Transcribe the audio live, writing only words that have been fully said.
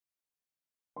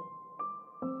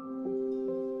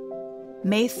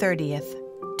May 30th,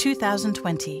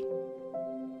 2020.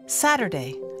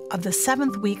 Saturday of the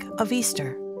 7th week of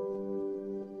Easter.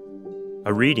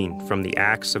 A reading from the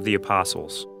Acts of the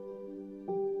Apostles.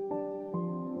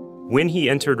 When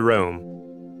he entered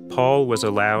Rome, Paul was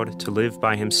allowed to live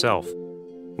by himself,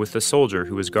 with the soldier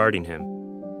who was guarding him.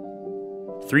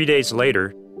 3 days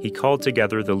later, he called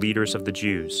together the leaders of the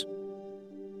Jews.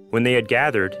 When they had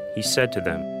gathered, he said to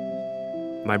them,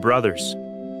 "My brothers,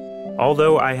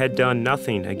 although I had done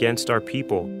nothing against our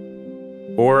people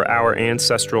or our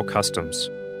ancestral customs,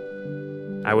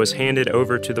 I was handed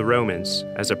over to the Romans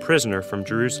as a prisoner from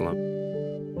Jerusalem.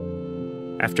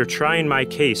 After trying my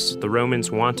case, the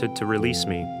Romans wanted to release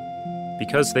me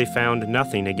because they found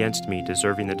nothing against me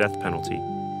deserving the death penalty.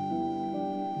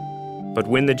 But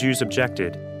when the Jews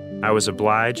objected, I was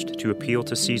obliged to appeal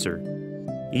to Caesar,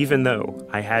 even though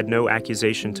I had no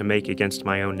accusation to make against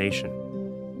my own nation.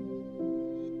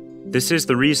 This is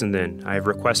the reason, then, I have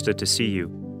requested to see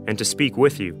you and to speak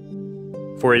with you,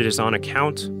 for it is on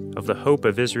account of the hope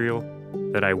of Israel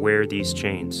that I wear these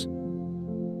chains."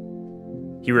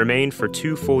 He remained for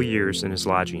 2 full years in his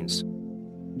lodgings.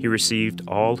 He received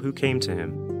all who came to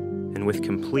him, and with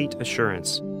complete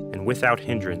assurance and without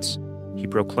hindrance, he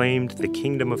proclaimed the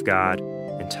kingdom of God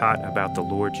and taught about the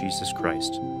Lord Jesus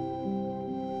Christ.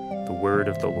 The word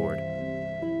of the Lord.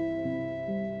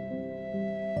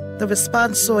 The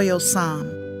responsorial psalm.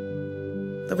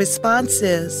 The response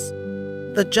is,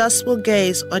 "The just will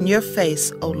gaze on your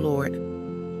face, O Lord."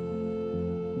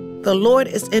 The Lord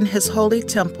is in his holy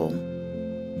temple.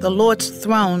 The Lord's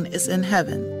throne is in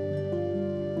heaven.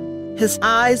 His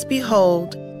eyes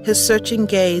behold, his searching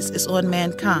gaze is on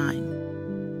mankind.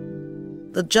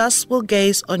 The just will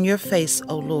gaze on your face,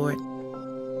 O Lord.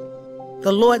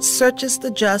 The Lord searches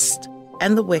the just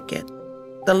and the wicked.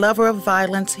 The lover of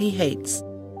violence he hates.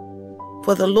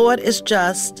 For the Lord is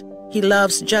just, he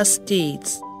loves just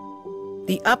deeds.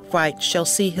 The upright shall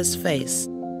see his face.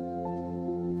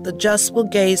 The just will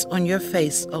gaze on your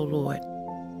face, O Lord.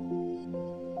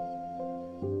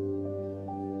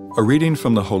 A reading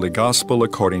from the Holy Gospel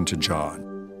according to John.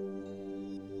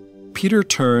 Peter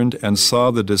turned and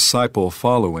saw the disciple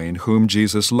following whom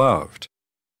Jesus loved,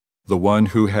 the one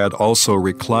who had also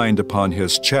reclined upon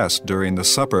his chest during the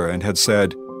supper and had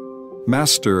said,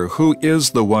 "Master, who is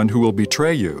the one who will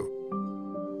betray you?"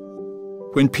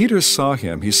 When Peter saw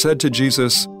him, he said to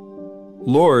Jesus,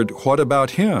 "Lord, what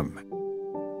about him?"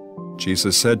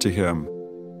 Jesus said to him,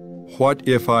 "What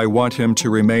if I want him to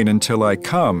remain until I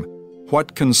come?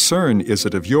 What concern is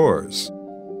it of yours?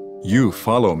 You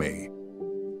follow me."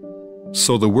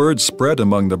 So the word spread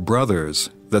among the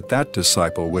brothers that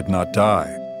disciple would not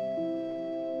die.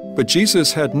 But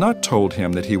Jesus had not told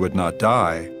him that he would not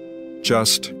die,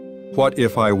 just, "What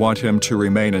if I want him to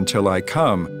remain until I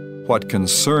come? What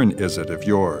concern is it of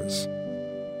yours?"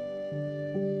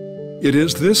 It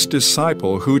is this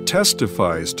disciple who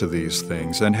testifies to these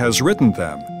things and has written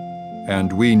them,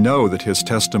 and we know that his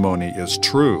testimony is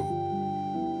true.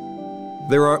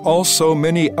 There are also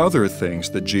many other things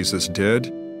that Jesus did,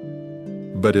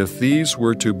 but if these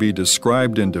were to be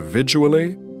described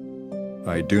individually,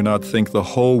 I do not think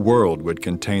the whole world would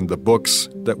contain the books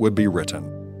that would be written.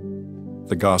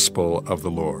 The Gospel of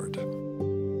the Lord.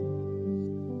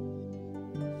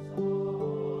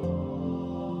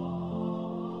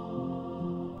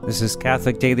 This is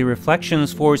Catholic Daily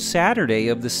Reflections for Saturday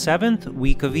of the 7th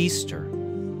week of Easter.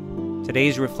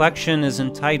 Today's reflection is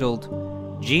entitled,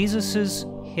 Jesus'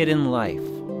 Hidden Life.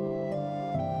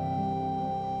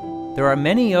 There are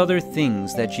many other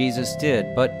things that Jesus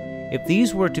did, but if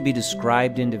these were to be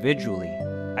described individually,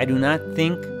 I do not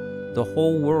think the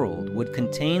whole world would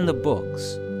contain the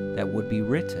books that would be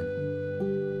written.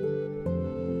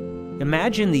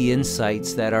 Imagine the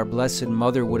insights that our Blessed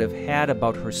Mother would have had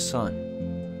about her son.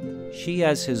 She,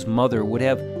 as his mother, would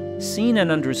have seen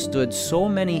and understood so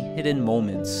many hidden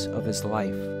moments of his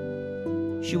life.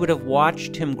 She would have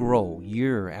watched him grow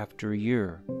year after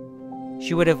year.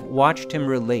 She would have watched him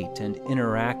relate and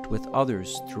interact with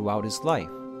others throughout his life.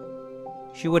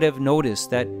 She would have noticed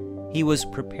that he was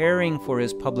preparing for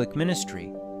his public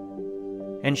ministry,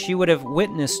 and she would have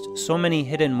witnessed so many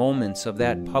hidden moments of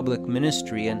that public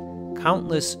ministry and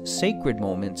countless sacred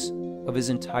moments of his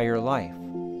entire life.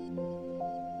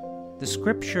 The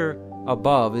scripture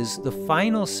above is the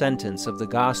final sentence of the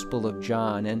Gospel of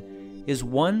John and is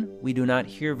one we do not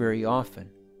hear very often,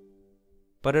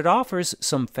 but it offers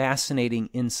some fascinating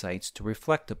insights to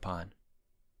reflect upon.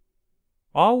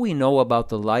 All we know about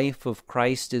the life of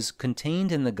Christ is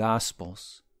contained in the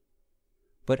Gospels.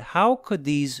 But how could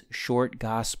these short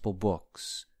Gospel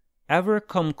books ever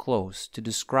come close to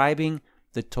describing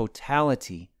the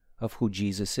totality of who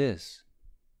Jesus is.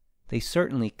 They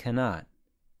certainly cannot.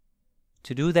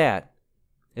 To do that,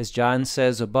 as John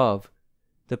says above,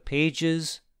 the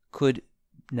pages could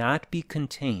not be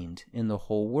contained in the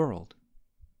whole world.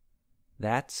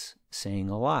 That's saying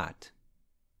a lot.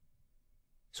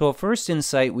 So a first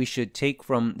insight we should take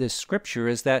from this scripture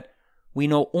is that we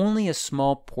know only a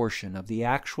small portion of the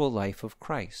actual life of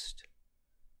Christ.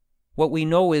 What we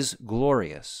know is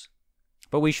glorious,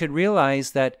 but we should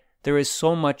realize that there is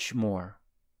so much more.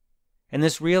 And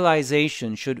this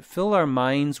realization should fill our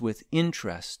minds with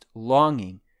interest,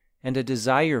 longing, and a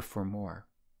desire for more.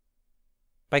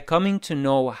 By coming to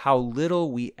know how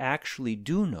little we actually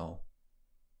do know,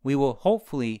 we will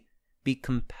hopefully be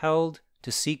compelled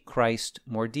to seek Christ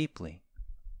more deeply.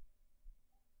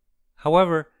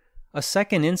 However, a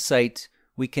second insight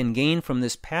we can gain from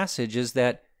this passage is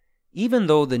that even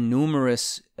though the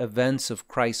numerous events of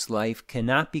Christ's life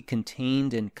cannot be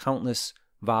contained in countless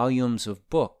volumes of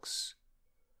books,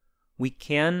 we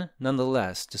can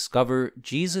nonetheless discover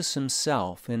Jesus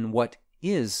himself in what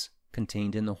is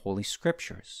contained in the Holy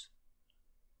Scriptures.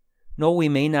 No, we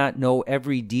may not know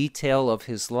every detail of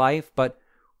his life, but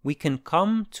we can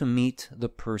come to meet the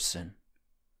person.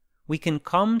 We can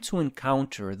come to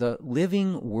encounter the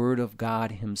living Word of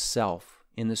God himself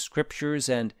in the Scriptures,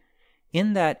 and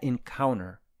in that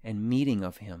encounter and meeting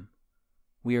of him,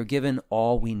 we are given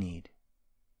all we need.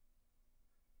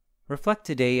 Reflect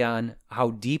today on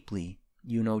how deeply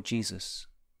you know Jesus.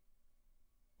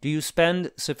 Do you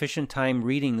spend sufficient time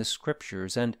reading the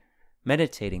Scriptures and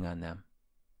meditating on them?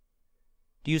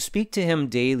 Do you speak to him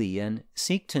daily and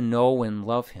seek to know and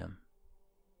love him?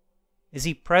 Is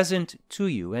he present to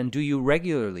you, and do you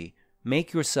regularly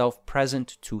make yourself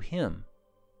present to him?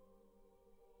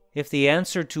 If the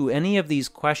answer to any of these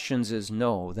questions is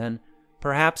no, then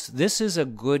perhaps this is a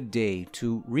good day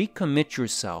to recommit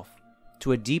yourself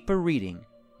to a deeper reading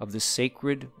of the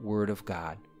sacred Word of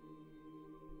God.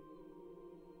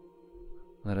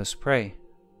 Let us pray.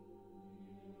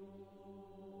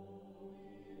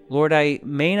 Lord, I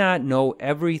may not know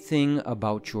everything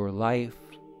about your life,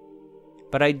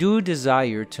 but I do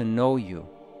desire to know you.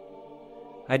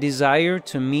 I desire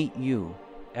to meet you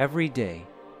every day,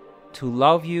 to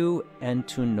love you and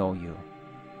to know you.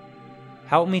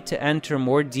 Help me to enter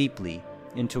more deeply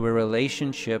into a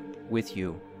relationship with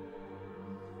you.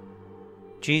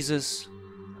 Jesus,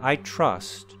 I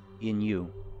trust in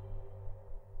you.